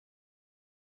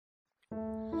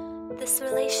This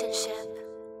relationship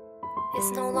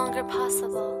is no longer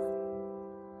possible.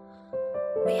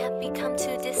 We have become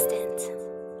too distant.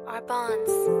 Our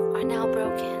bonds are now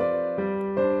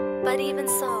broken. But even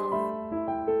so,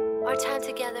 our time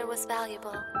together was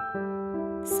valuable.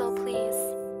 So please,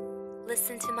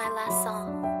 listen to my last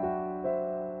song.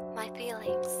 My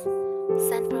feelings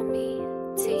sent from me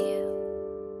to you.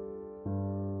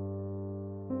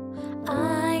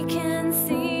 I can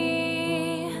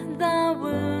see the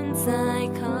wounds I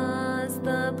caused.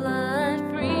 The blood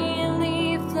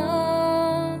freely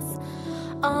flows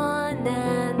on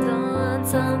and on.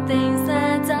 Some things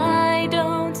that I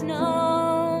don't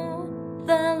know.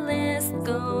 The list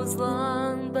goes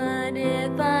long, but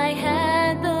if I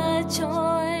had the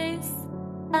choice,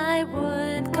 I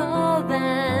would call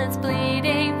that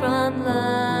bleeding from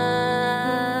love.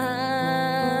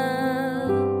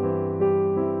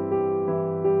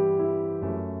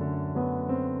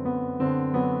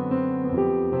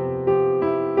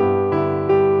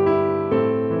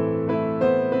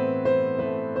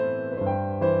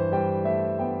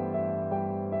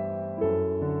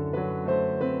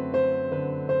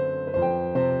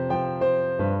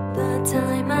 The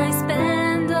time I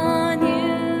spend on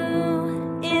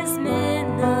you is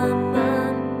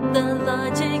minimum. The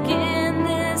logic in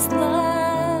this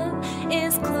love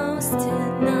is close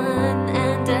to none.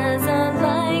 And as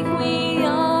alike we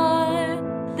are,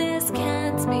 this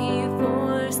can't be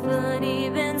forced. But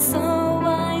even so,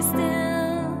 I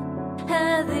still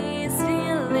have these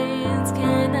feelings.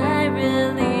 Can I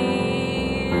really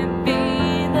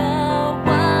be the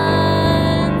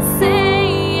one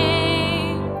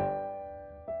saying,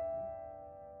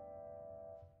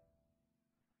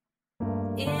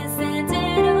 isn't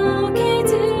it okay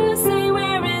to say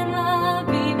we're in love,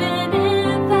 even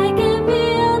if I can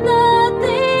feel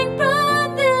nothing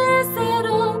from this at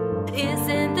all?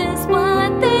 Isn't this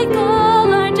what they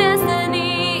call our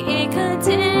destiny? It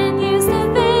continues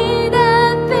to fade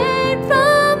and fade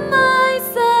from my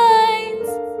sight.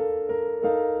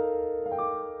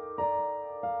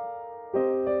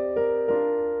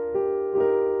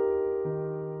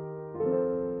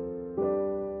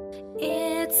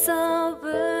 It's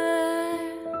over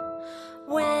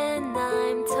when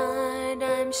I'm tired.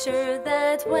 I'm sure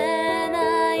that when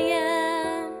I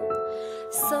am,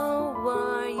 so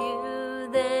are you.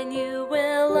 Then you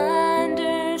will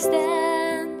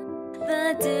understand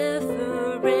the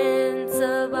difference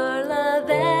of our love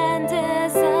and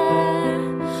desire.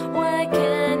 What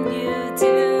can you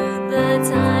do? The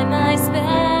time I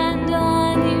spend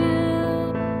on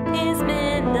you is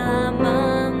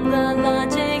minimum. The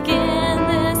logic in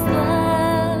this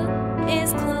love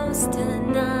is close to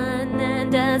none.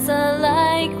 And as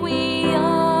alike we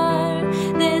are,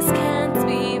 this can't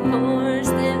be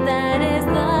forced. If that is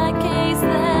the case,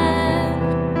 then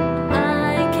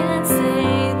I can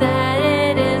say that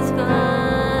it is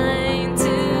fine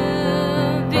to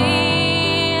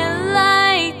be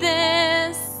like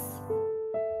this.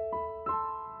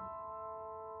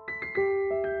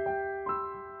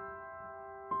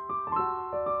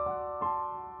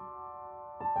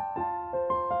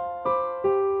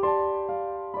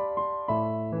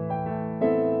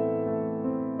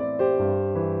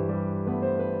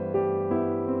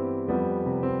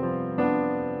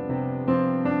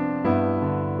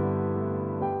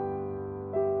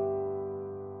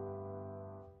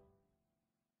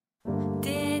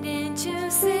 Didn't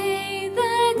you say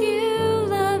that you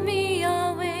love me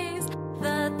always?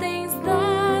 The things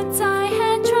that I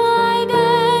had tried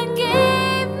and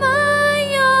gave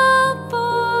my all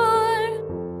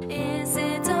for. Is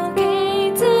it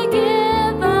okay to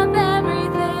give up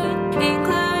everything,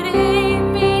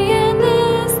 including me and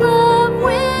this love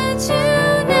which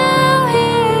you now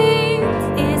hate?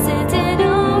 Isn't it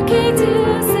okay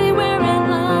to say we're in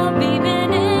love,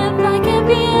 even if I can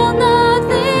feel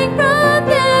nothing from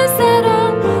this at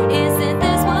all? Isn't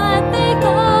this what they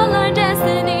call our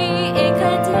destiny? It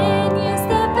continues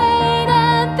to fade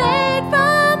and fade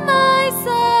from my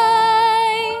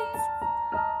sight.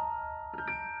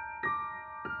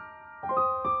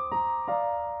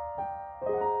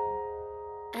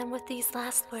 And with these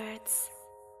last words,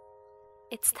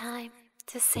 it's time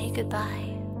to say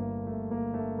goodbye.